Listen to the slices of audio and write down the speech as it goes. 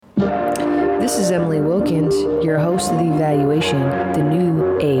This is Emily Wilkins, your host of The Evaluation, the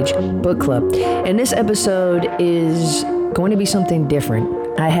New Age Book Club. And this episode is going to be something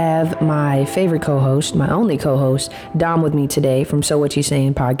different. I have my favorite co-host, my only co-host, Dom, with me today from So What You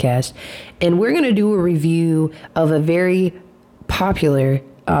Saying podcast. And we're going to do a review of a very popular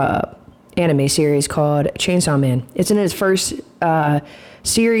anime series called Chainsaw Man. It's in its first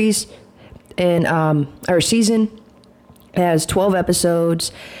series and or season. It has 12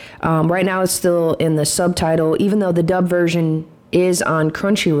 episodes. Right now it's still in the subtitle, even though the dub version is on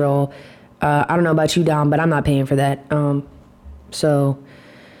Crunchyroll. I don't know about you, Dom, but I'm not paying for that. So,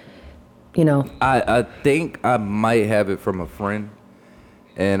 you know. I think I might have it from a friend.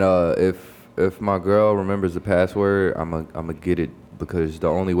 And if my girl remembers the password, I'm gonna get it, because the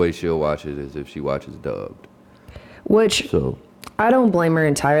only way she'll watch it is if she watches dubbed. So I don't blame her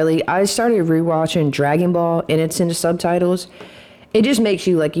entirely. I started rewatching Dragon Ball and it's in the subtitles. It just makes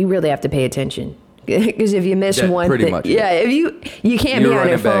you you really have to pay attention, because if you miss one thing, if you can't be on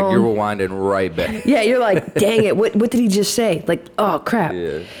your phone. You're rewinding right back. Yeah, you're like, dang it, what did he just say? Like, oh crap.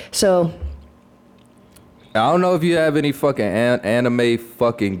 Yeah. So I don't know if you have any fucking anime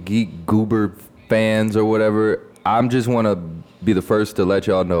fucking geek goober fans or whatever. I'm just want to be the first to let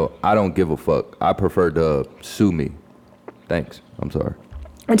y'all know I don't give a fuck. I prefer to sue me. Thanks. I'm sorry.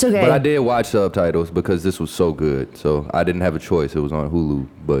 It's okay. But I did watch subtitles because this was so good. So I didn't have a choice. It was on Hulu,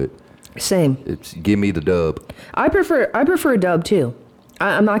 but same. Give me the dub. I prefer dub too.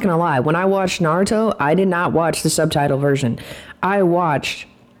 I'm not gonna lie. When I watched Naruto, I did not watch the subtitle version. I watched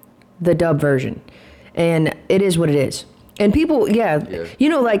the dub version, and it is what it is. And people, you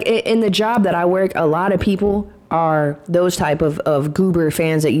know, like in the job that I work, a lot of people are those type of goober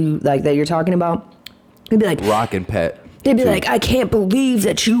fans that you're talking about. They'd be like Rockin' Pet. They'd be like, I can't believe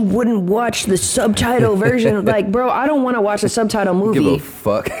that you wouldn't watch the subtitle version. Like, bro, I don't want to watch a subtitle movie. Give a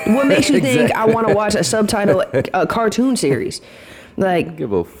fuck. What makes you think I want to watch a subtitle cartoon series? Like,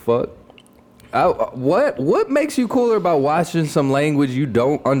 give a fuck. What makes you cooler about watching some language you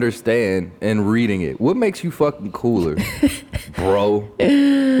don't understand and reading it? What makes you fucking cooler, bro?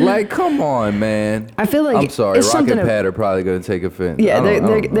 Like, come on, man. I feel like I'm sorry. Rockin' Pat are probably gonna take offense. Yeah, they're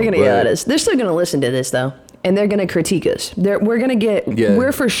gonna yell at us. They're still gonna listen to this though. And they're gonna critique us.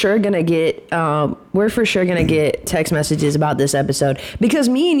 We're for sure gonna get text messages about this episode, because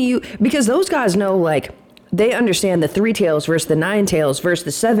because those guys know, like, they understand the 3 tails versus the 9 tails versus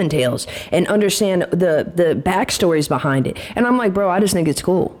the 7 tails, and understand the backstories behind it. And I'm like, bro, I just think it's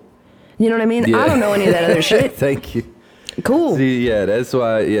cool. You know what I mean? Yeah. I don't know any of that other shit. Thank you. Cool. See, yeah, that's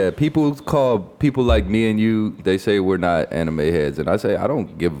why, people call people like me and you, they say we're not anime heads. And I say, I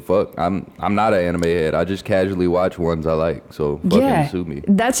don't give a fuck. I'm not an anime head. I just casually watch ones I like. So fucking sue me.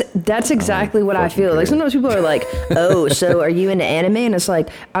 That's exactly what I feel. Care. Like, sometimes people are like, oh, so are you into anime? And it's like,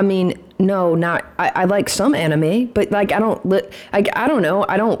 I mean, no, not. I like some anime, but like I don't know.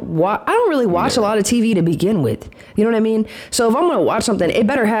 I don't really watch a lot of TV to begin with. You know what I mean? So if I'm gonna watch something, it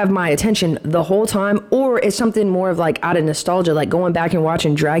better have my attention the whole time, or it's something more of like out of nostalgia, like going back and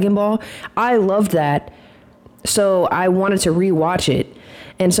watching Dragon Ball. I loved that, so I wanted to rewatch it.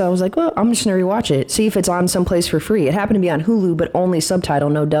 And so I was like, well, I'm just gonna rewatch it, see if it's on someplace for free. It happened to be on Hulu, but only subtitle,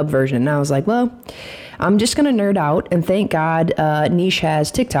 no dub version. And I was like, well, I'm just gonna nerd out, and thank God Niche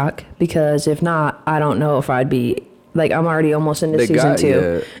has TikTok, because if not, I don't know if I'd be like, I'm already almost into season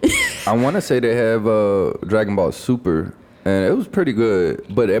 2. Yeah. I want to say they have Dragon Ball Super, and it was pretty good,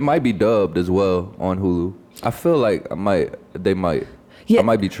 but it might be dubbed as well on Hulu. I feel like they might. Yeah, I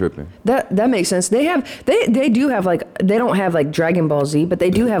might be tripping. That makes sense. They do have like, they don't have like Dragon Ball Z, but they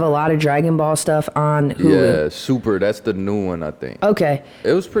do have a lot of Dragon Ball stuff on Hulu. Yeah, Super. That's the new one, I think. Okay.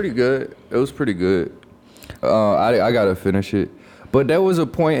 It was pretty good. I gotta finish it, but there was a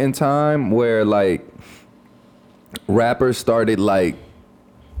point in time where like rappers started like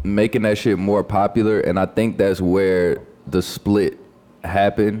making that shit more popular, and I think that's where the split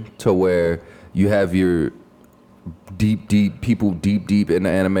happened, to where you have your deep people deep in the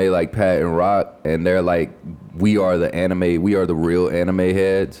anime like Pat and Rock, and they're like, we are the real anime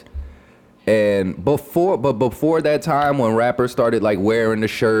heads. And before that time, when rappers started like wearing the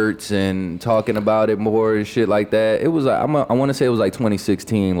shirts and talking about it more and shit like that, it was like, I want to say it was like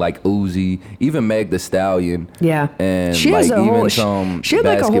 2016, like Uzi, even Meg Thee Stallion, and she like even some she had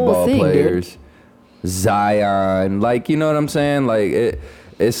basketball like a whole thing, players, dude. Zion, like, you know what I'm saying? Like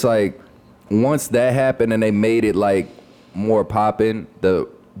it's like, once that happened and they made it like more poppin', the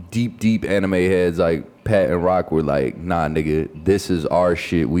deep anime heads like Pat and Rock were like, nah, nigga, this is our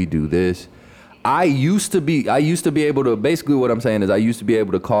shit. We do this. I used to be able to, basically what I'm saying is I used to be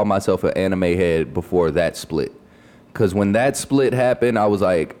able to call myself an anime head before that split. Because when that split happened, I was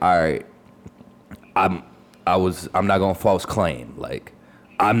like, all right, I'm not gonna false claim. Like,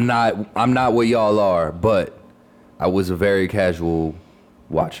 I'm not what y'all are, but I was a very casual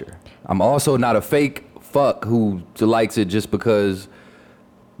watcher. I'm also not a fake fuck who likes it just because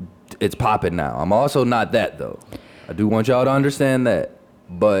it's popping now. I'm also not that though. I do want y'all to understand that.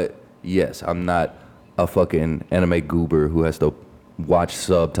 But yes, I'm not a fucking anime goober who has to watch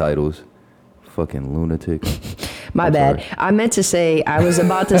subtitles. Fucking lunatic. My bad. Sorry. I meant to say, I was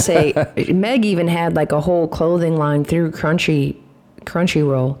about to say, Meg even had like a whole clothing line through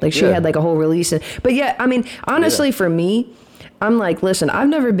Crunchyroll. Like she had like a whole release. But yeah, I mean, honestly, for me, I'm like, listen, I've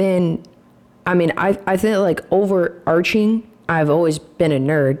never been, I think like overarching, I've always been a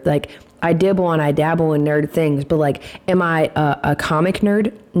nerd. Like I dabble in nerd things, but like, am I a comic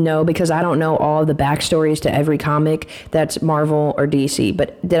nerd? No, because I don't know all the backstories to every comic that's Marvel or DC.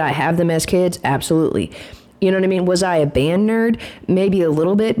 But did I have them as kids? Absolutely. You know what I mean? Was I a band nerd? Maybe a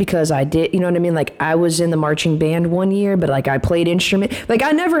little bit because I did, you know what I mean? Like I was in the marching band one year, but like I played instrument. Like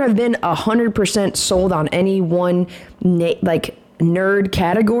I never have been 100% sold on any one like nerd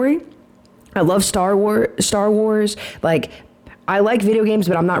category. I love Star Wars. Like I like video games,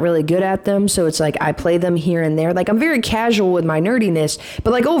 but I'm not really good at them. So it's like I play them here and there. Like I'm very casual with my nerdiness,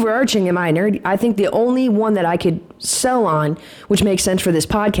 but like overarching, am I nerd? I think the only one that I could sell on, which makes sense for this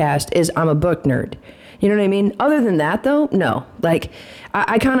podcast, is I'm a book nerd. You know what I mean? Other than that, though, no. Like,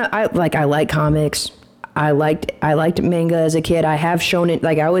 I like comics. I liked manga as a kid. I have Shonen,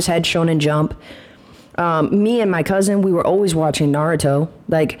 like I always had Shonen Jump. Me and my cousin, we were always watching Naruto,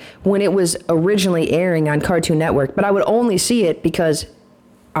 like when it was originally airing on Cartoon Network. But I would only see it because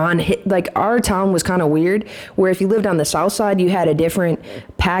like our town was kind of weird, where if you lived on the south side, you had a different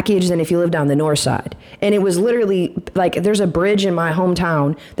package than if you lived on the north side. And it was literally like there's a bridge in my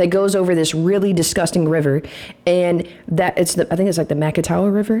hometown that goes over this really disgusting river, and I think it's like the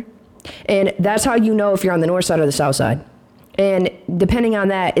Makatawa River, and that's how you know if you're on the north side or the south side. And depending on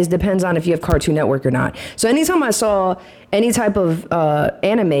that depends on if you have Cartoon Network or not. So anytime I saw any type of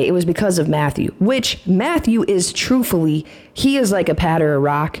anime, it was because of Matthew, which Matthew is truthfully, he is like a Patter of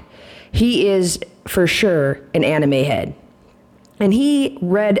rock. He is for sure an anime head. And he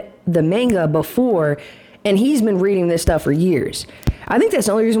read the manga before, and he's been reading this stuff for years. I think that's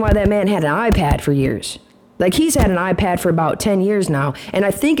the only reason why that man had an iPad for years. Like he's had an iPad for about 10 years now. And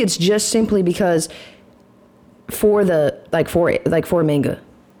I think it's just simply because for manga.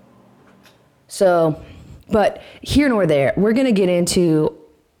 So, but here nor there, we're going to get into,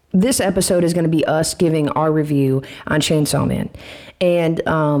 this episode is going to be us giving our review on Chainsaw Man. And,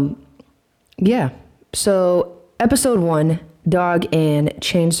 yeah. So episode 1, Dog and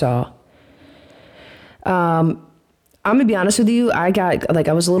Chainsaw. I'm going to be honest with you. I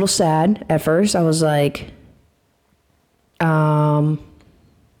was a little sad at first. I was like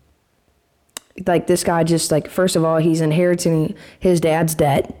this guy just like, first of all, he's inheriting his dad's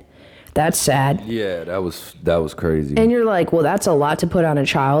debt. That's sad. Yeah, that was crazy. And you're like, well, that's a lot to put on a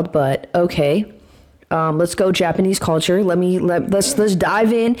child, but okay. Let's go Japanese culture. Let's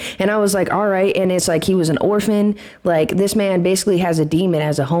dive in. And I was like, all right. And it's like, he was an orphan. Like this man basically has a demon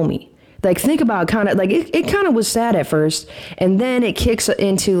as a homie. Like think about kind of like, it kind of was sad at first. And then it kicks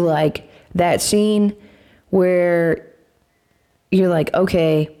into like that scene where you're like,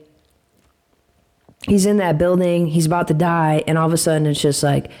 okay, he's in that building, he's about to die, and all of a sudden it's just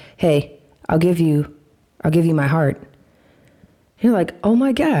like, hey, I'll give you my heart. You're like, oh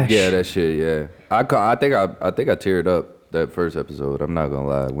my gosh. Yeah, that shit, yeah. I think I teared up that first episode, I'm not gonna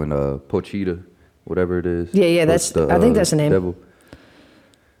lie. When Pochita, whatever it is. Yeah, that's I think that's the name. Devil.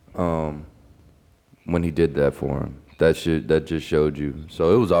 When he did that for him. That just showed you.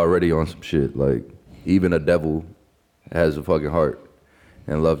 So it was already on some shit. Like, even a devil has a fucking heart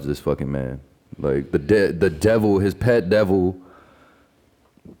and loves this fucking man. Like the devil, his pet devil,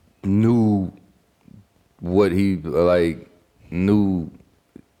 knew what he knew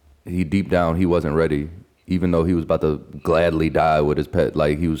deep down he wasn't ready, even though he was about to gladly die with his pet.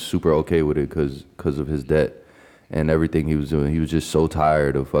 Like he was super okay with it because of his debt and everything he was doing. He was just so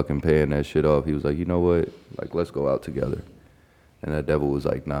tired of fucking paying that shit off. He was like, you know what? Like, let's go out together. And that devil was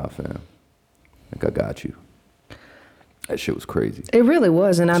like, nah, fam. Like, I got you. That shit was crazy. It really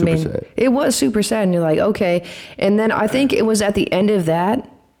was. And super sad. It was super sad. And you're like, okay. And then I think it was at the end of that,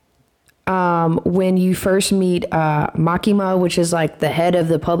 when you first meet Makima, which is like the head of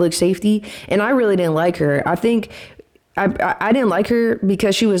the public safety. And I really didn't like her. I think I didn't like her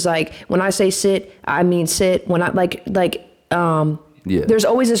because she was like, when I say sit, I mean sit. When I yeah. There's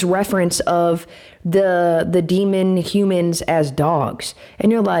always this reference of the demon humans as dogs.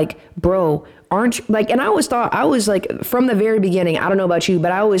 And you're like, bro, aren't you, like, and I always thought, I was like, from the very beginning, I don't know about you,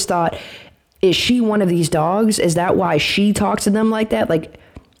 but I always thought is she one of these dogs? Is that why she talks to them like that? Like,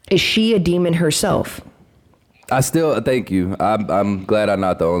 is she a demon herself? Thank you. I'm glad I'm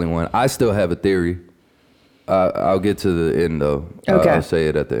not the only one. I still have a theory. I'll get to the end though. Okay. I'll say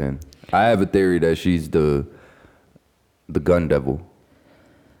it at the end. I have a theory that she's the gun devil.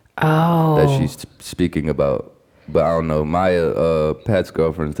 Oh. That she's speaking about. But I don't know. Maya, Pat's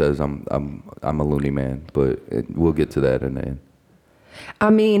girlfriend, says I'm a loony man, but we'll get to that in the end.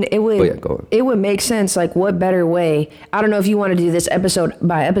 I mean, it would make sense. Like, what better way? I don't know if you want to do this episode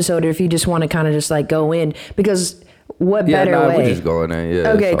by episode or if you just want to kind of just like go in, because what better way? We're just going in.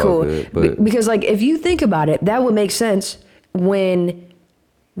 Yeah. Okay, cool. Good, because like, if you think about it, that would make sense when,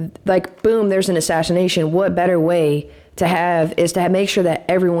 like, boom, there's an assassination. What better way to have is to make sure that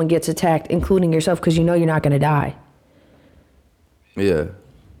everyone gets attacked, including yourself, because you know you're not going to die. Yeah.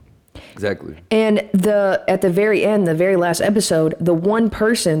 Exactly. And at the very end, the very last episode, the one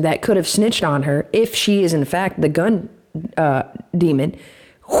person that could have snitched on her, if she is in fact the gun demon,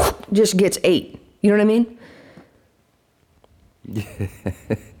 just gets ate. You know what I mean?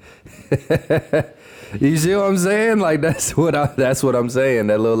 You see what I'm saying? Like, that's what I'm saying.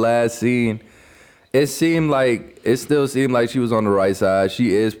 That little last scene, it still seemed like she was on the right side.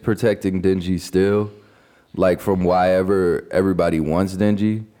 She is protecting Denji still, like, from why ever everybody wants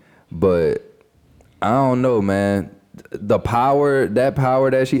Denji. But I don't know, man. That power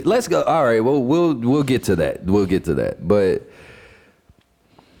that she, let's go. All right, well, we'll get to that. But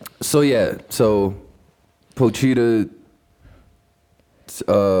so Pochita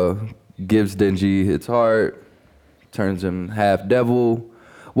gives Denji its heart, turns him half devil.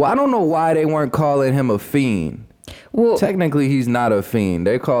 Well, I don't know why they weren't calling him a fiend. Well, technically he's not a fiend.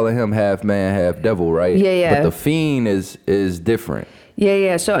 They're calling him half man, half devil, right? Yeah. But the fiend is different.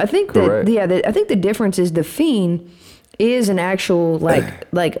 Yeah. So I think I think the difference is the fiend is an actual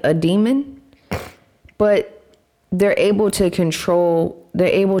like a demon, but they're able to control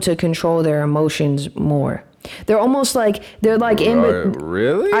their emotions more. They're almost like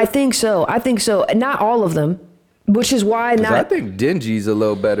really? I think so. Not all of them, which is why I think Denji's a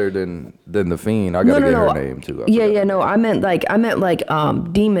little better than the fiend. I gotta get her name too. I meant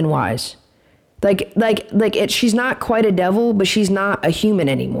demon wise. She's not quite a devil, but she's not a human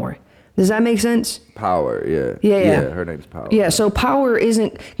anymore. Does that make sense? Power, yeah. Yeah, her name's Power. Yeah, so Power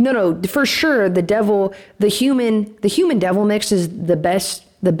isn't for sure the human devil mix is the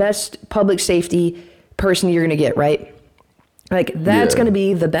best public safety person you're gonna get, right? Like, that's gonna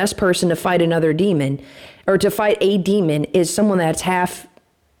be the best person to fight another demon, or to fight a demon, is someone that's half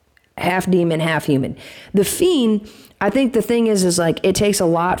demon, half human. The fiend, I think the thing is like, it takes a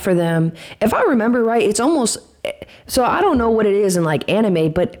lot for them. If I remember right, it's almost, so I don't know what it is in like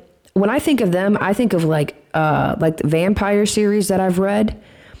anime, but when I think of them, I think of like the vampire series that I've read,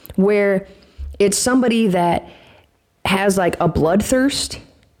 where it's somebody that has like a bloodthirst,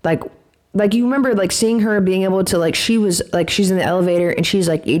 like you remember like seeing her being able to, like, she's in the elevator and she's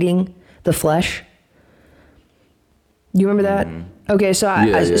like eating the flesh. You remember that? Mm-hmm. Okay, so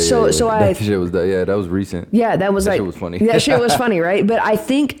that shit was that was recent. Yeah, that was that like, shit was funny. That shit was funny, right? But I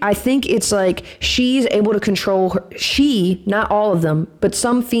think it's like she's able to control her. Not all of them, but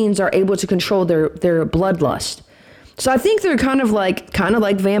some fiends are able to control their bloodlust. So I think they're kind of like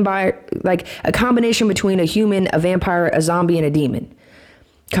vampire, like a combination between a human, a vampire, a zombie, and a demon.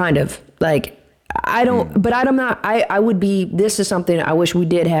 Kind of like, I don't, but I'm not, I would be, this is something I wish we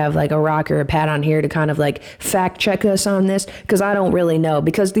did have like a Rock or a Pat on here to kind of like fact check us on this, because I don't really know,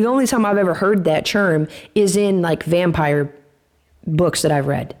 because the only time I've ever heard that term is in like vampire books that I've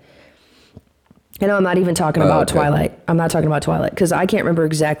read. And I'm not even talking about Twilight. I'm not talking about Twilight, because I can't remember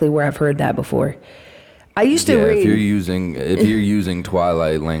exactly where I've heard that before. I used to read. If you're using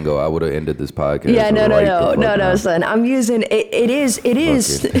Twilight lingo, I would have ended this podcast. Yeah, no, son. I'm using it. It is.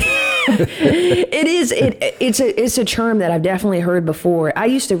 It's a term that I've definitely heard before. I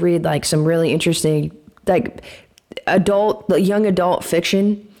used to read like some really interesting, like young adult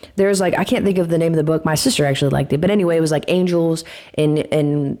fiction. There's like, I can't think of the name of the book. My sister actually liked it, but anyway, it was like angels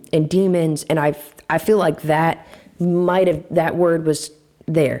and demons, and I feel like that word was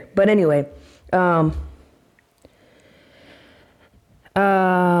there. But anyway.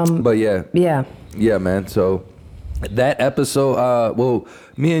 But yeah, man. So that episode, well,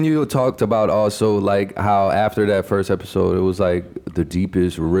 me and you talked about also like how after that first episode, it was like the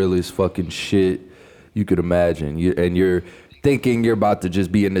deepest, realest fucking shit you could imagine. You're thinking you're about to just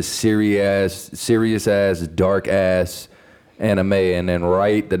be in this serious ass, dark ass anime, and then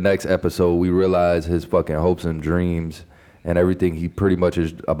right the next episode, we realize his fucking hopes and dreams and everything he pretty much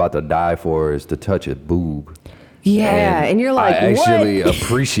is about to die for is to touch a boob. Yeah, and you're like, I actually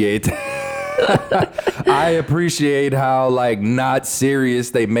appreciate that. I appreciate how like not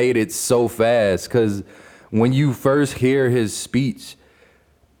serious they made it so fast, because when you first hear his speech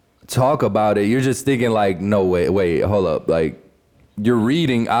talk about it, you're just thinking like, no, wait, hold up. Like, you're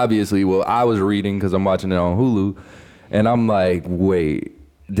reading, obviously. Well, I was reading because I'm watching it on Hulu, and I'm like, wait,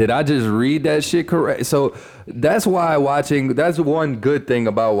 did I just read that shit correct? So that's why that's one good thing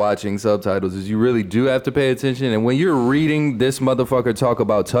about watching subtitles, is you really do have to pay attention. And when you're reading this motherfucker talk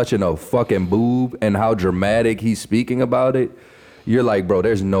about touching a fucking boob and how dramatic he's speaking about it, you're like, bro,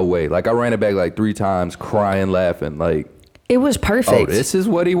 there's no way. Like, I ran it back like 3 times, crying, laughing. Like, it was perfect. Oh, this is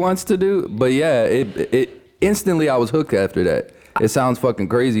what he wants to do? But yeah, it instantly I was hooked after that. It sounds fucking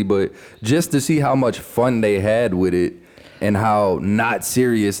crazy, but just to see how much fun they had with it and how not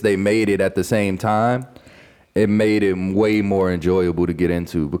serious they made it at the same time, it made it way more enjoyable to get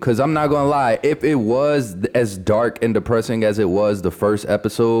into. Because I'm not gonna lie, if it was as dark and depressing as it was the first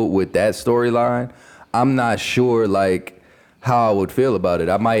episode with that storyline, I'm not sure like how I would feel about it.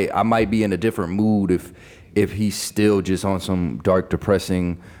 I might be in a different mood if he's still just on some dark,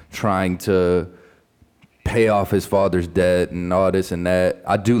 depressing, trying to pay off his father's debt and all this and that.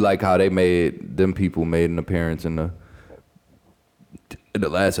 I do like how people made an appearance in the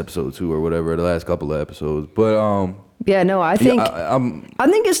last episode too, or whatever, the last couple of episodes. But yeah, no, I think I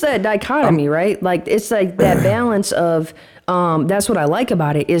think it's that dichotomy, right? Like, it's like that balance of that's what I like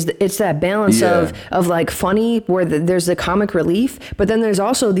about it, is it's that balance of like funny, where there's the comic relief, but then there's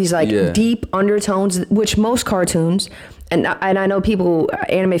also these like deep undertones, which most cartoons, and I know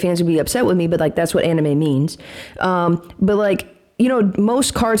anime fans would be upset with me, but like, that's what anime means. But like, you know,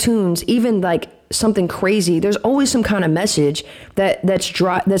 most cartoons, even like something crazy, there's always some kind of message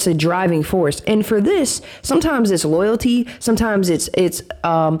that's a driving force. And for this, sometimes it's loyalty, sometimes it's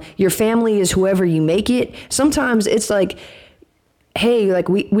your family is whoever you make it. Sometimes it's like, hey, like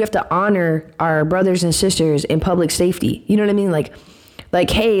we have to honor our brothers and sisters in public safety. You know what I mean? Like,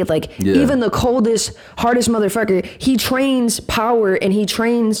 hey, like, even the coldest, hardest motherfucker, he trains Power, and he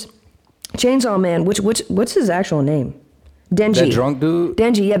trains Chainsaw Man, what's his actual name? Denji. That drunk dude?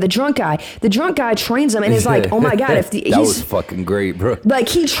 Denji, yeah, the drunk guy. The drunk guy trains them and is like, oh my God, that was fucking great, bro. Like,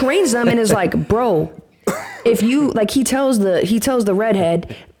 he trains them and is like, bro, if you, like, he tells the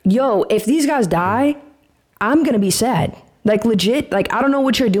redhead, yo, if these guys die, I'm gonna be sad. Like, legit, like, I don't know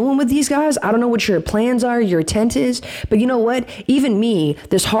what you're doing with these guys. I don't know what your plans are, your intent is. But you know what? Even me,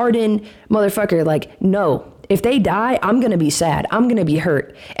 this hardened motherfucker, like, no, if they die, I'm going to be sad. I'm going to be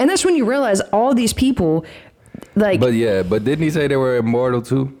hurt. And that's when you realize all these people, like. But didn't he say they were immortal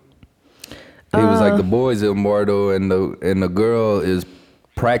too? He was like, the boy's immortal and the girl is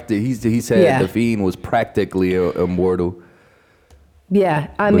he said the fiend was practically immortal.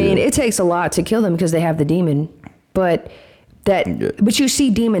 Yeah. I mean, it takes a lot to kill them because they have the demon. But you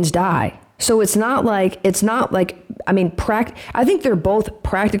see demons die. So it's not like I mean, I think they're both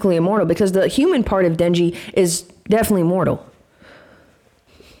practically immortal, because the human part of Denji is definitely mortal.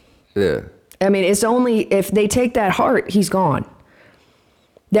 Yeah. I mean, it's only if they take that heart, he's gone.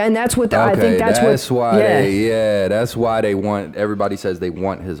 And that's what I think that's why that's why they want, everybody says they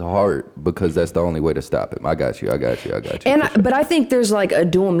want his heart, because that's the only way to stop him. I got you. But I think there's like a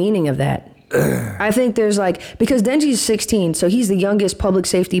dual meaning of that. I think there's like, because Denji's 16, so he's the youngest public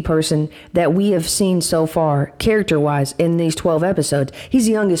safety person that we have seen so far, character-wise, in these 12 episodes. He's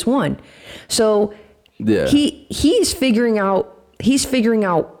the youngest one. So he's figuring out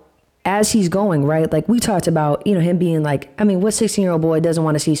as he's going, right? Like, we talked about, you know, him being like, I mean, what 16-year-old boy doesn't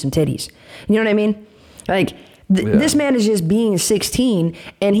want to see some titties? You know what I mean? Like, this man is just being 16,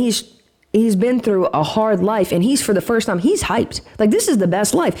 and he's been through a hard life, and for the first time, he's hyped. Like, this is the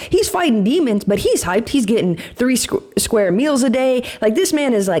best life. He's fighting demons, but he's hyped. He's getting 3 square meals a day. Like, this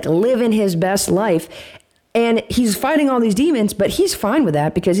man is like living his best life, and he's fighting all these demons, but he's fine with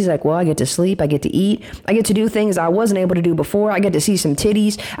that, because he's like, well, I get to sleep, I get to eat, I get to do things I wasn't able to do before. I get to see some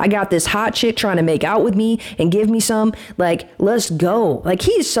titties. I got this hot chick trying to make out with me and give me some. Like, let's go. Like,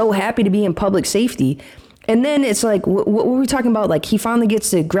 he's so happy to be in public safety. And then it's like, what were we talking about? Like, he finally gets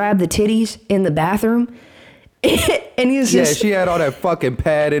to grab the titties in the bathroom. And he's just... Yeah, she had all that fucking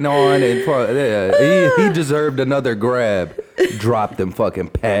padding on. And he deserved another grab. Drop them fucking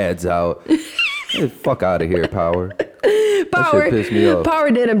pads out. Get the fuck out of here, Power. That shit pissed me off. Power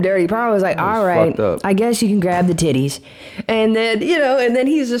did him dirty. Power was like, all right, I guess you can grab the titties. And then, you know, and then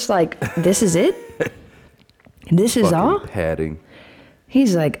he's just like, this is it? This is all? Padding.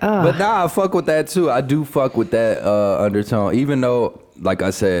 He's like, oh. But nah, I fuck with that too. I do fuck with that undertone. Even though, like I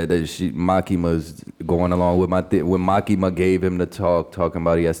said, that Makima's going along with my thing. When Makima gave him the talking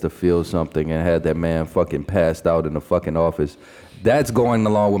about he has to feel something, and had that man fucking passed out in the fucking office, that's going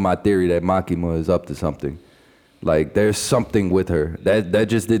along with my theory that Makima is up to something. Like, there's something with her that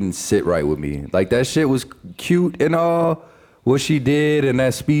just didn't sit right with me. Like, that shit was cute and all, what she did and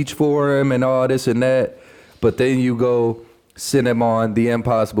that speech for him and all this and that. But then you go send him on the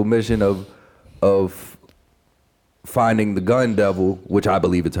impossible mission of finding the gun devil, which I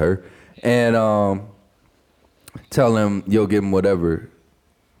believe it's her, and tell him you'll give him whatever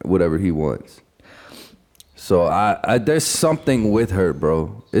he wants. So I there's something with her,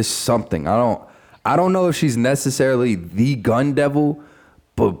 bro. It's something. I don't know if she's necessarily the gun devil,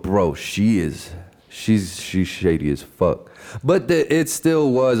 but bro, she's shady as fuck. But it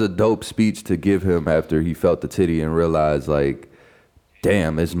still was a dope speech to give him after he felt the titty and realized, like,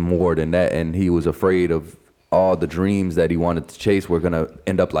 damn, it's more than that. And he was afraid of all the dreams that he wanted to chase were gonna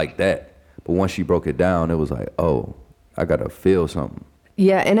end up like that. But once she broke it down, it was like, oh, I gotta feel something.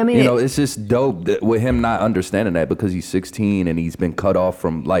 Yeah, and I mean, you know, it's just dope that with him not understanding that because he's 16 and he's been cut off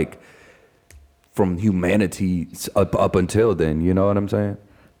from humanity up until then. You know what I'm saying?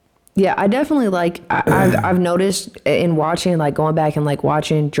 Yeah, I definitely like. I've noticed in watching, like going back and like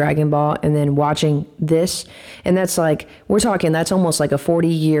watching Dragon Ball and then watching this, and that's like we're talking. That's almost like a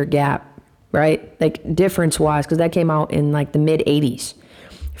 40-year gap, right? Like difference wise, because that came out in like the mid 80s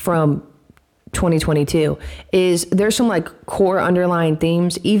from 2022. Is there's some like core underlying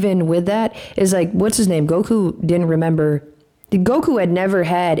themes even with that? Is like what's his name? Goku didn't remember. Goku had never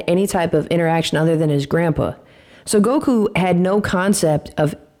had any type of interaction other than his grandpa, so Goku had no concept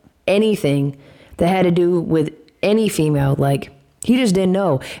of anything that had to do with any female. Like he just didn't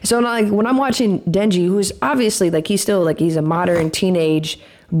know. So like when I'm watching Denji, who's obviously like he's still like he's a modern teenage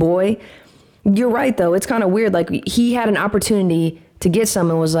boy, you're right though, it's kind of weird. Like he had an opportunity to get some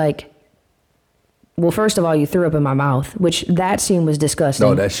and was like, well, first of all, you threw up in my mouth, which that scene was disgusting.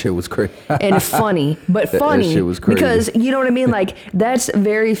 No, that shit was crazy. And funny, but funny that shit was crazy. Because you know what I mean? Like that's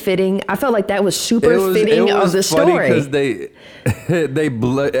very fitting. I felt like that was super fitting of the story. Because they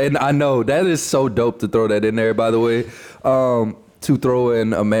and I know that is so dope to throw that in there, by the way. To throw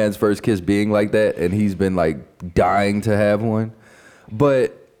in a man's first kiss being like that, and he's been like dying to have one.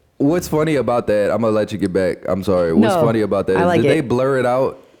 But what's funny about that, I'm gonna let you get back. I'm sorry. What's funny about that is did they blur it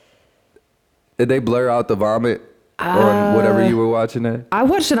out? Did they blur out the vomit on whatever you were watching that? I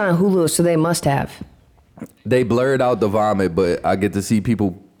watched it on Hulu, so they must have. They blurred out the vomit, but I get to see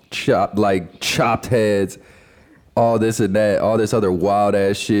people chopped heads, all this and that, all this other wild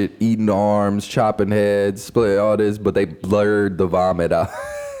ass shit, eating arms, chopping heads, split all this, but they blurred the vomit out.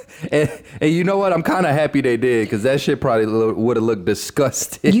 And you know what? I'm kind of happy they did because that shit probably would have looked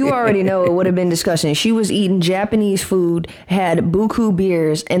disgusting. You already know it would have been disgusting. She was eating Japanese food, had buku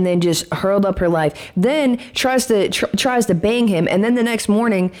beers, and then just hurled up her life. Then tries to bang him, and then the next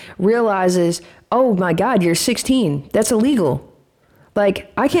morning realizes, oh my God, you're 16. That's illegal.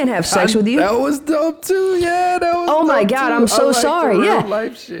 Like, I can't have sex with you. That was dope too. Yeah, that was oh my dope God, too. I'm so sorry. Yeah.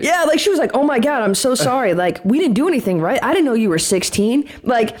 Life shit. Yeah, like she was like, oh my God, I'm so sorry. Like, we didn't do anything, right? I didn't know you were 16.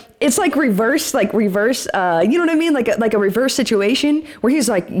 Like, it's like reverse, you know what I mean? Like a reverse situation where he's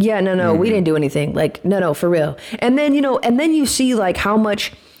like, yeah, no, we didn't do anything. Like, no, for real. And then, you see like how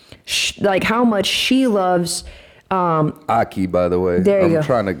much she loves Aki, by the way. There you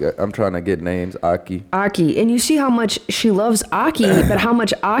go. I'm trying to get names. Aki. And you see how much she loves Aki, but how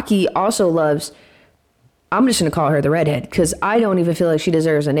much Aki also loves. I'm just gonna call her the redhead because I don't even feel like she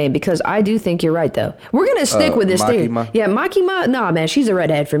deserves a name. Because I do think you're right though. We're gonna stick with this thing. Yeah, Makima. Nah, man, she's a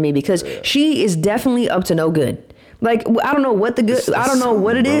redhead for me because she is definitely up to no good. Like I don't know what I don't know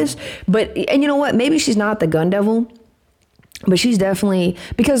what it is, but and you know what? Maybe she's not the gun devil, but she's definitely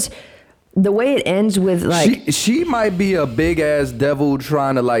because. The way it ends with like she might be a big ass devil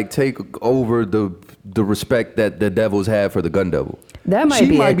trying to like take over the respect that the devils have for the gun devil. That might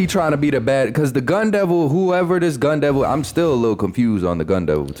be. She might be trying to be the bad because the gun devil, whoever this gun devil, I'm still a little confused on the gun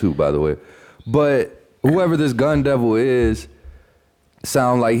devil too, by the way. But whoever this gun devil is,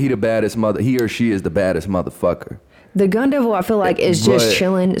 sound like he or she is the baddest motherfucker. The gun devil, I feel like, is just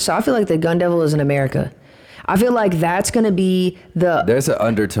chilling. So I feel like the gun devil is in America. I feel like that's going to be There's an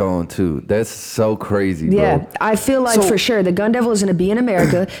undertone, too. That's so crazy, bro. Yeah, I feel like for sure the gun devil is going to be in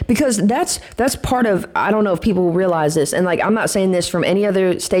America because that's part of, I don't know if people realize this, and like I'm not saying this from any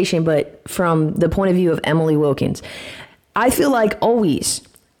other station, but from the point of view of Emily Wilkins. I feel like always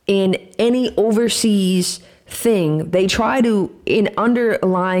in any overseas thing, they try to, in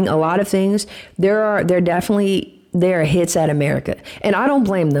underlying a lot of things, there are hits at America. And I don't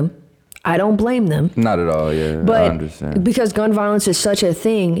blame them. Not at all, yeah. But I understand. Because gun violence is such a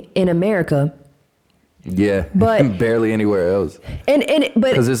thing in America, Yeah, But barely anywhere else. but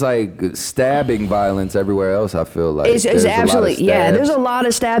Because it's like stabbing violence everywhere else. I feel like it's there's a lot of absolutely, yeah. There's a stabs, lot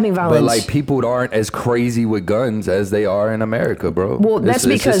of stabbing violence. but like people aren't as crazy with guns as they are in America, bro. Well, that's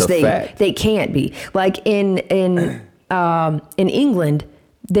It's just because a fact. they can't be. Like in England,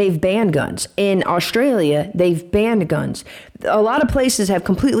 they've banned guns. In Australia, they've banned guns. A lot of places have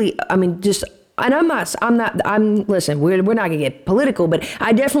completely. I mean, just. And listen, we're not gonna get political, but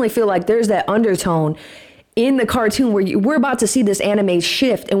I definitely feel like there's that undertone in the cartoon where we're about to see this anime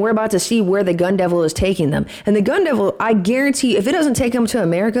shift, and we're about to see where the Gun Devil is taking them. And the Gun Devil, I guarantee, if it doesn't take them to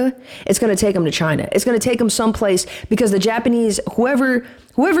America, it's going to take them to China. It's going to take them someplace, because the Japanese,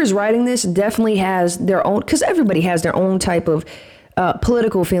 whoever's writing this definitely has their own, because everybody has their own type of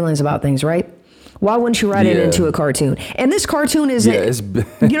political feelings about things, right? Why wouldn't you write it into a cartoon? And this cartoon isn't,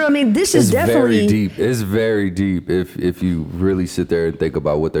 you know what I mean? This is definitely very deep. It's very deep if you really sit there and think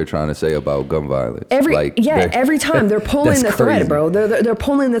about what they're trying to say about gun violence. Every time they're pulling the thread, crazy. bro. They're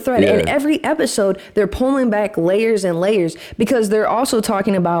pulling the thread. Yeah. And every episode, they're pulling back layers and layers, because they're also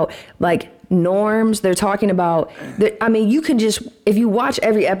talking about like norms. They're talking about, I mean, you can just, if you watch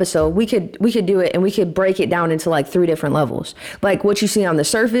every episode, we could do it, and we could break it down into like 3 different levels. Like what you see on the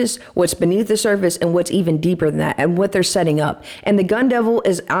surface, what's beneath the surface, and what's even deeper than that, and what they're setting up. And the Gun Devil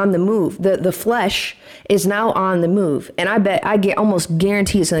is on the move. The flesh is now on the move. And I almost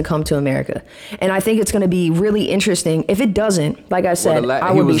guarantee it's going to come to America. And I think it's going to be really interesting. If it doesn't, like I said,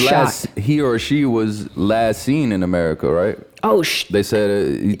 I would be shocked. He or she was last seen in America, right? Oh, they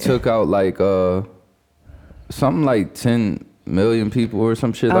said he took out like something like 10 million people or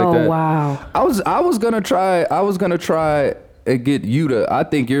some shit like that. Oh, wow. I was gonna try and get you to. I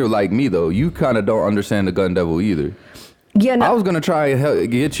think you're like me though. You kind of don't understand the Gun Devil either. Yeah, no. I was gonna try and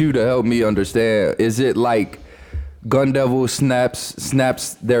get you to help me understand. Is it like Gun Devil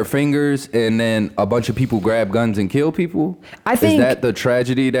snaps their fingers, and then a bunch of people grab guns and kill people? I think, is that the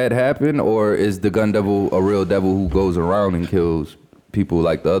tragedy that happened, or is the Gun Devil a real devil who goes around and kills people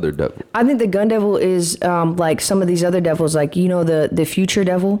like the other devil? I think the Gun Devil is like some of these other devils, like, you know, the future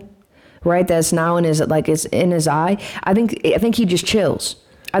devil, right? That's now in his, like, it's in his eye. I think he just chills.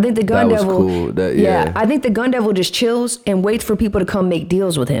 I think the Gun That was Devil, cool. yeah, I think the Gun Devil just chills and waits for people to come make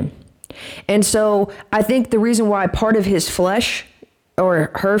deals with him. And so I think the reason why part of his flesh or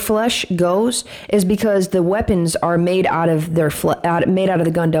her flesh goes is because the weapons are made out of made out of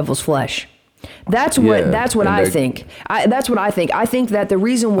the Gun Devil's flesh. That's what I think. That's what I think. I think that the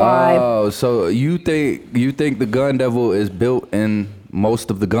reason why. Oh, so you think the Gun Devil is built in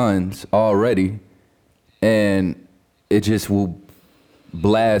most of the guns already, and it just will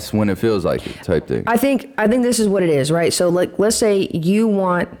blast when it feels like it, type thing. I think this is what it is, right? So like, let's say you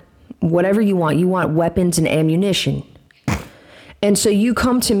want whatever you want. You want weapons and ammunition, and so you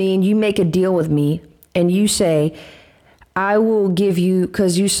come to me and you make a deal with me, and you say, I will give you,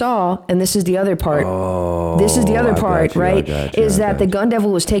 because you saw, and this is the other part. Oh, this is the other part, right? Is that the you. Gun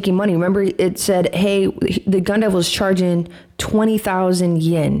Devil was taking money. Remember, it said, hey, the Gun Devil is charging 20,000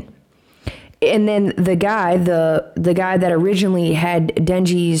 yen. And then the guy that originally had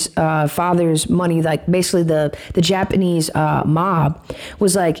Denji's father's money, like basically the Japanese mob,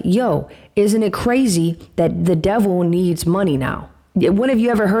 was like, yo, isn't it crazy that the devil needs money now? When have you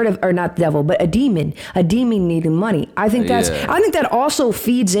ever heard of, or not the devil, but a demon needing money? I think that also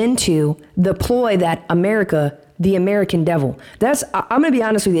feeds into the ploy that America, the American devil. I'm gonna be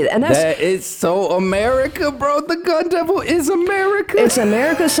honest with you, and that is so America, bro. The Gun Devil is America. It's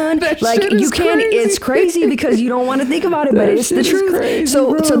America, son. Like, you can't. Crazy. It's crazy because you don't want to think about it, but it's the truth. Crazy,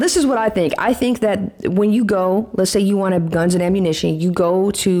 so bro. this is what I think. I think that when you go, let's say you want guns and ammunition, you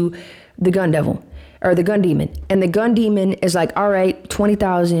go to the Gun Devil or the Gun Demon, and the Gun Demon is like, all right,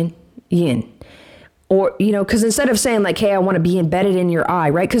 20,000 yen. Or, you know, because instead of saying like, hey, I want to be embedded in your eye,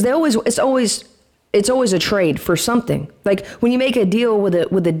 right? Because it's always a trade for something. Like when you make a deal with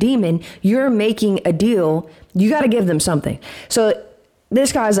a demon, you're making a deal. You got to give them something. So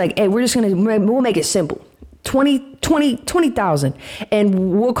this guy's like, hey, we'll make it simple. 20,000,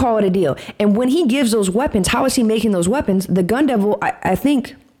 and we'll call it a deal. And when he gives those weapons, how is he making those weapons? The Gun Devil, I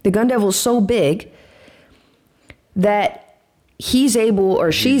think the Gun Devil is so big that he's able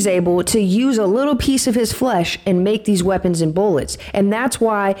or she's able to use a little piece of his flesh and make these weapons and bullets. And that's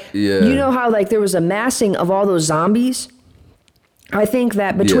why, you know how like there was a massing of all those zombies? I think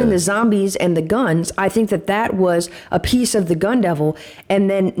that between the zombies and the guns, I think that was a piece of the Gun Devil. And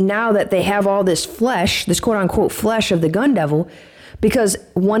then now that they have all this flesh, this quote unquote flesh of the Gun Devil, because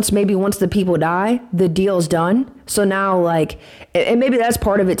once the people die, the deal's done. So now, like, and maybe that's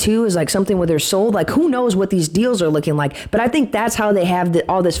part of it too, is like something with their soul. Like, who knows what these deals are looking like? But I think that's how they have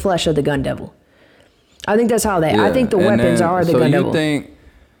all this flesh of the Gun Devil. I think that's how they. Yeah. I think the And weapons then- are the so gun you devil.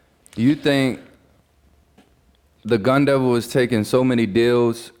 you think the gun devil is taking so many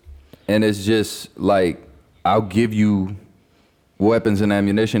deals, and it's just like, I'll give you weapons and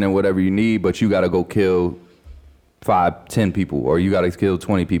ammunition and whatever you need, but you got to go kill 5-10 people, or you got to kill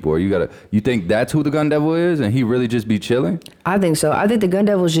 20 people, or you think that's who the gun devil is, and he really just be chilling? I think so. I think the gun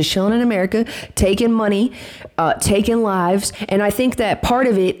devil is just chilling in America, taking money, taking lives, and I think that part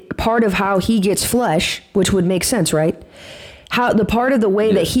of how he gets flesh, which would make sense, right? How the part of the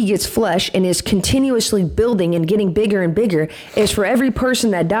way that he gets flesh and is continuously building and getting bigger and bigger is for every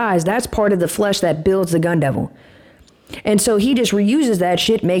person that dies. That's part of the flesh that builds the gun devil. And so he just reuses that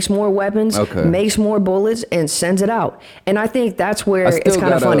shit, makes more weapons, makes more bullets, and sends it out. And I think that's where it's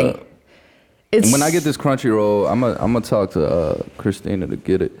kind of funny. When I get this Crunchyroll, I'm gonna talk to Christina to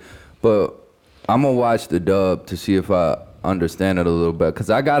get it, but I'm gonna watch the dub to see if I understand it a little bit, because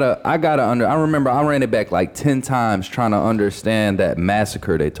I remember I ran it back like 10 times trying to understand that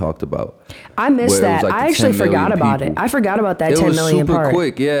massacre they talked about. I missed that. Like I actually forgot about it. I forgot about that 10 million part. It was super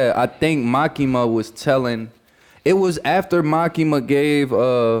quick, yeah. I think Makima was telling, it was after Makima gave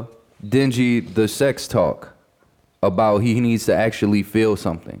Denji the sex talk about he needs to actually feel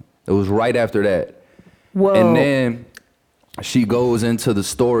something. It was right after that. Whoa. And then she goes into the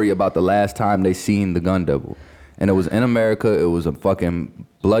story about the last time they seen the gun devil. And it was in America. It was a fucking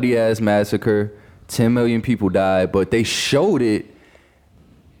bloody ass massacre. 10 million people died, but they showed it,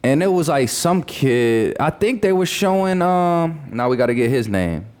 and it was like some kid. I think they were showing. Now we got to get his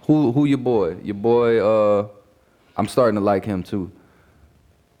name. Who your boy? Your boy. I'm starting to like him too.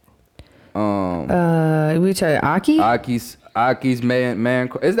 We tell you Aki. Aki's man.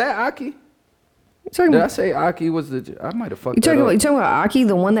 Is that Aki? Did I say Aki was the? I might have fucked that up. You talking about Aki,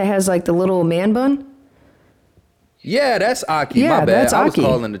 the one that has like the little man bun? Yeah, that's Aki. Yeah, My bad. that's I was Aki.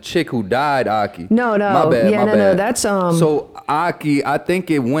 calling the chick who died Aki. No. My bad. Yeah, my no. bad. That's So Aki, I think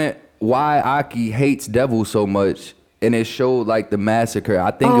it went why Aki hates devil so much, and it showed like the massacre.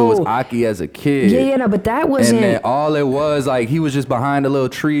 I think it was Aki as a kid. Yeah, no, but that wasn't. And then all it was, like, he was just behind a little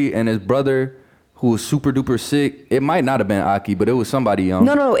tree, and his brother, who was super duper sick. It might not have been Aki, but it was somebody young.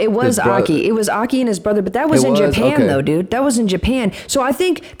 No, it was Aki. It was Aki and his brother, but that was in Japan, though, dude. That was in Japan. So I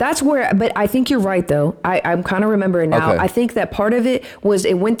think that's where, but I think you're right, though. I'm kind of remembering now. Okay. I think that part of it was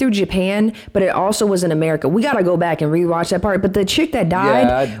it went through Japan, but it also was in America. We got to go back and rewatch that part. But the chick that died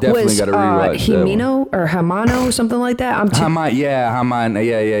I definitely was gotta rewatch Himino or Hamano, something like that. Haman. Yeah.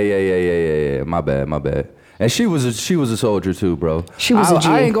 My bad. And she was a soldier too, bro. She was a G.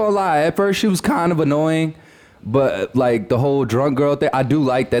 I ain't gonna lie. At first, she was kind of annoying, but like the whole drunk girl thing, I do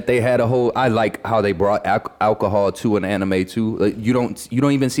like that they had a whole. I like how they brought alcohol to an anime too. Like, you don't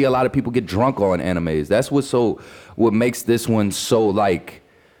even see a lot of people get drunk on animes. That's what makes this one so, like,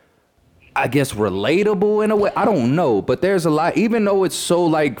 I guess, relatable in a way. I don't know, but there's a lot. Even though it's so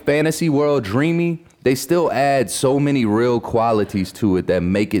like fantasy world dreamy, they still add so many real qualities to it that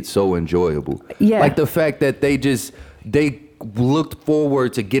make it so enjoyable. Yeah. Like the fact that they looked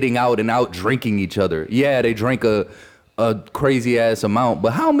forward to getting out and out drinking each other. Yeah, they drank a crazy ass amount,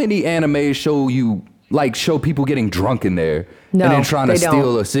 but how many animes show people getting drunk in there? No, and then trying to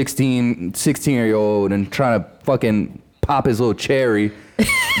steal don't. a 16-year-old and trying to fucking pop his little cherry,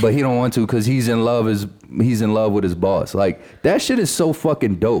 but he don't want to because he's in love with his boss. Like, that shit is so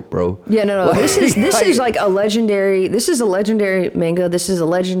fucking dope, bro. Yeah, no. Like, This is like a legendary. This is a legendary manga. This is a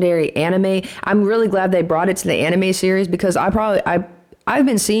legendary anime. I'm really glad they brought it to the anime series because I've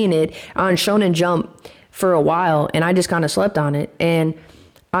been seeing it on Shonen Jump for a while, and I just kind of slept on it. And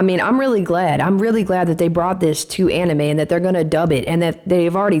I mean, I'm really glad. I'm really glad that they brought this to anime and that they're gonna dub it, and that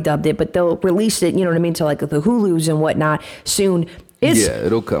they've already dubbed it, but they'll release it. You know what I mean? To like the Hulus and whatnot soon.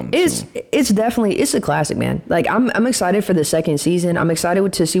 It'll come. It's definitely a classic, man. Like I'm excited for the second season. I'm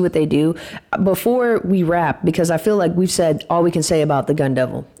excited to see what they do. Before we wrap, because I feel like we've said all we can say about the Gun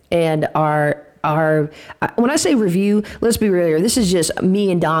Devil and our when I say review, let's be real here. This is just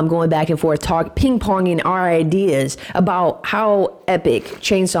me and Dom going back and forth, ping ponging our ideas about how epic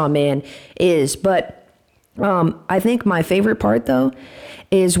Chainsaw Man is. But I think my favorite part though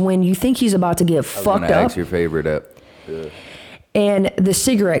is when you think he's about to get fucked up. Ask your favorite up. Yeah. And the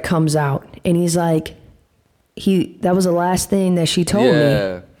cigarette comes out, and he's like, that was the last thing that she told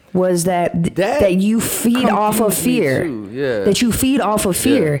me was that you feed off of fear. Yeah. That you feed off of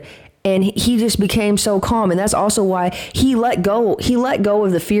fear. Yeah. And he just became so calm, and that's also why he let go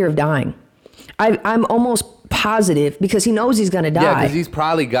of the fear of dying. I'm almost positive because he knows he's gonna die. Yeah, because he's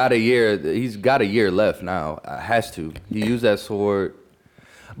probably got a year. He's got a year left now. Has to. He used that sword.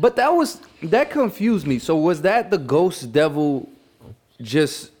 But that confused me. So was that the ghost devil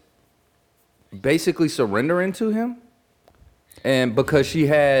just basically surrendering to him, and because she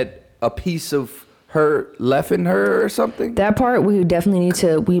had a piece of her left in her or something. That part we definitely need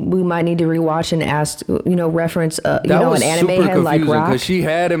to. We might need to rewatch and ask. Reference. An anime head like Rock. Because she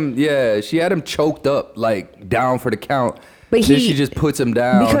had him. Yeah, she had him choked up, like down for the count. But then she just puts him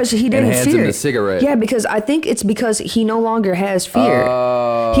down because he didn't and hands fear him the cigarette. Yeah, because I think it's because he no longer has fear.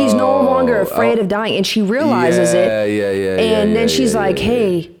 He's no longer afraid of dying, and she realizes it. Yeah. And then she's like,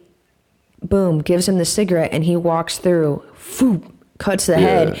 "Hey," boom, gives him the cigarette, and he walks through. Foop, cuts the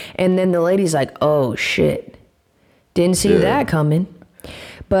head, and then the lady's like, "Oh shit, didn't see that coming."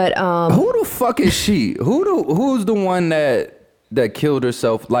 But who the fuck is she? Who's the one that killed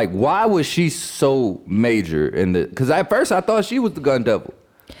herself? Like, why was she so major in the? Because at first I thought she was the gun devil.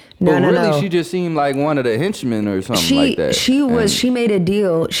 No. She just seemed like one of the henchmen or something like that. She made a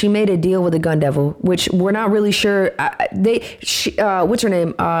deal. She made a deal with the gun devil, which we're not really sure. What's her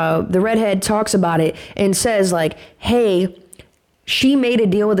name? The redhead talks about it and says like, "Hey, she made a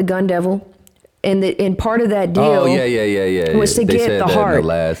deal with the gun devil." And part of that deal was to get the heart. The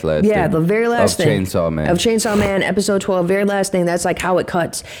last the very last thing. Chainsaw Man. Of Chainsaw Man, episode 12, very last thing. That's like how it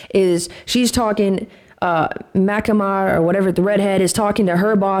cuts. Is she's talking, Makamar or whatever, the redhead is talking to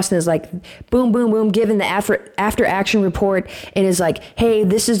her boss and is like, boom, boom, boom, giving the after action report and is like, hey,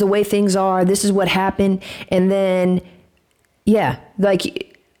 this is the way things are. This is what happened. And then,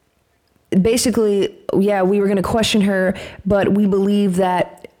 basically, we were going to question her, but we believe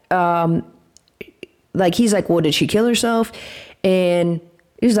that, he's like, well, did she kill herself? And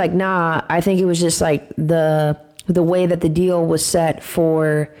he's like, nah, I think it was just like the way that the deal was set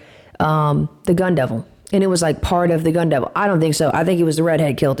for the gun devil. And it was like part of the gun devil. I don't think so. I think it was the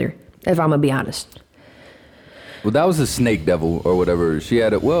redhead killed her, if I'm going to be honest. Well, that was the snake devil or whatever. She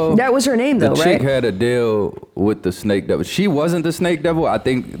had that was her name though, right? The chick had a deal with the snake devil. She wasn't the snake devil. I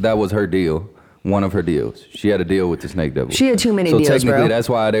think that was her deal. One of her deals. She had a deal with the snake devil. She had too many deals, technically, that's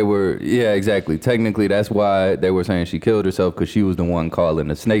why they were... Yeah, exactly. Technically, that's why they were saying she killed herself, because she was the one calling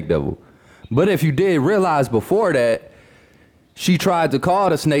the snake devil. But if you did realize before that, she tried to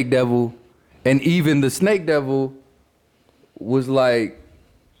call the snake devil, and even the snake devil was like,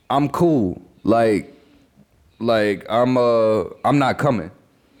 I'm cool. Like I'm not coming.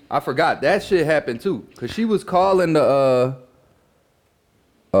 I forgot. That shit happened, too. Because she was calling the...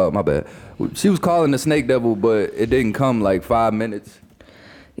 my bad. She was calling the snake devil, but it didn't come like 5 minutes.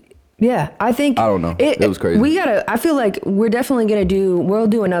 Yeah, I don't know. It was crazy. I feel like we'll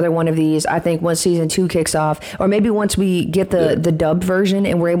do another one of these, I think, once season 2 kicks off, or maybe once we get the dubbed version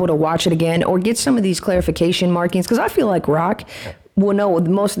and we're able to watch it again, or get some of these clarification markings, because I feel like Rock will know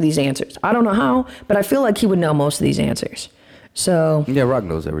most of these answers. I don't know how, but I feel like he would know most of these answers. So yeah, Rock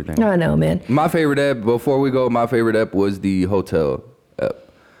knows everything. I know, man. My favorite ep was the hotel ep.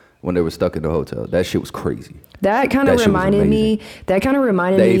 When they were stuck in the hotel. That shit was crazy. That kind of reminded me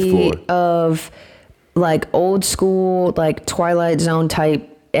of like old school, like Twilight Zone type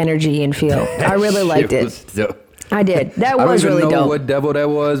energy and feel. I really liked it. Was dope. I did. That was really dope. I don't even know what devil that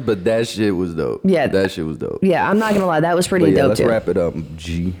was, but that shit was dope. Yeah. That shit was dope. Yeah, I'm not gonna lie, that was pretty dope too. Let's wrap it up,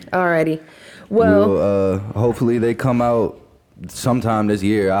 G. Alrighty. Well, hopefully they come out sometime this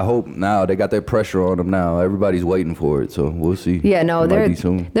year. I hope now. They got that pressure on them now. Everybody's waiting for it, so we'll see. Yeah, no, they're gonna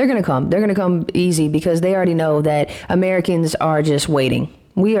come. They're gonna come easy because they already know that Americans are just waiting.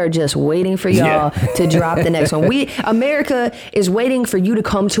 We are just waiting for y'all to drop the next one. America is waiting for you to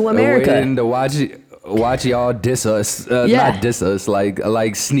come to America. Waiting to watch y'all diss us. Not diss us,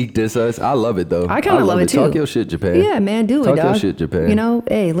 like sneak diss us. I love it though. I kind of love it too. Talk your shit, Japan. Yeah, man, do it, dog. Talk your shit, Japan. You know,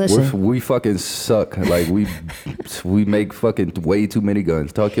 hey, listen. We fucking suck. Like we make fucking way too many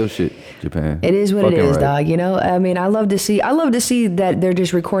guns. Talk your shit, Japan. It is what it is, dog. You know, I mean, I love to see that they're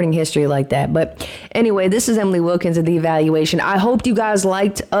just recording history like that. But anyway, this is Emily Wilkins of The Evaluation. I hope you guys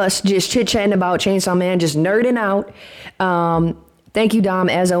liked us just chit-chatting about Chainsaw Man, just nerding out. Thank you, Dom,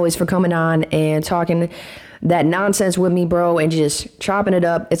 as always, for coming on and talking that nonsense with me, bro, and just chopping it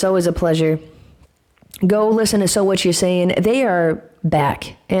up. It's always a pleasure. Go listen to So What You're Saying. They are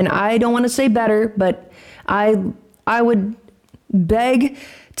back. And I don't want to say better, but I would beg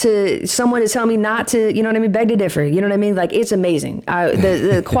to someone to tell me not to, you know what I mean? Beg to differ. You know what I mean? Like, it's amazing.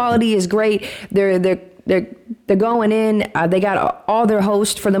 The quality is great. They're going in. They got all their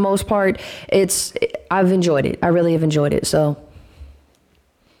hosts for the most part. I've enjoyed it. I really have enjoyed it. So...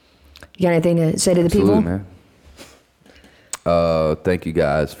 You got anything to say to the people? Man. Thank you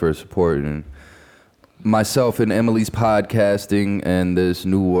guys for supporting myself and Emily's podcasting and this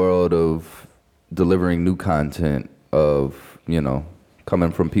new world of delivering new content of,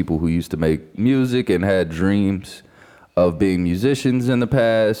 coming from people who used to make music and had dreams of being musicians in the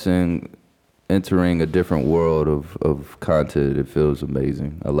past and entering a different world of content. It feels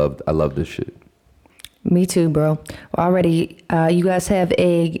amazing. I love this shit. Me too, bro. Well, already, you guys have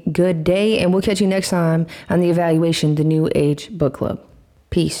a good day, and we'll catch you next time on the Evaluation, the New Age Book Club.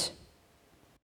 Peace.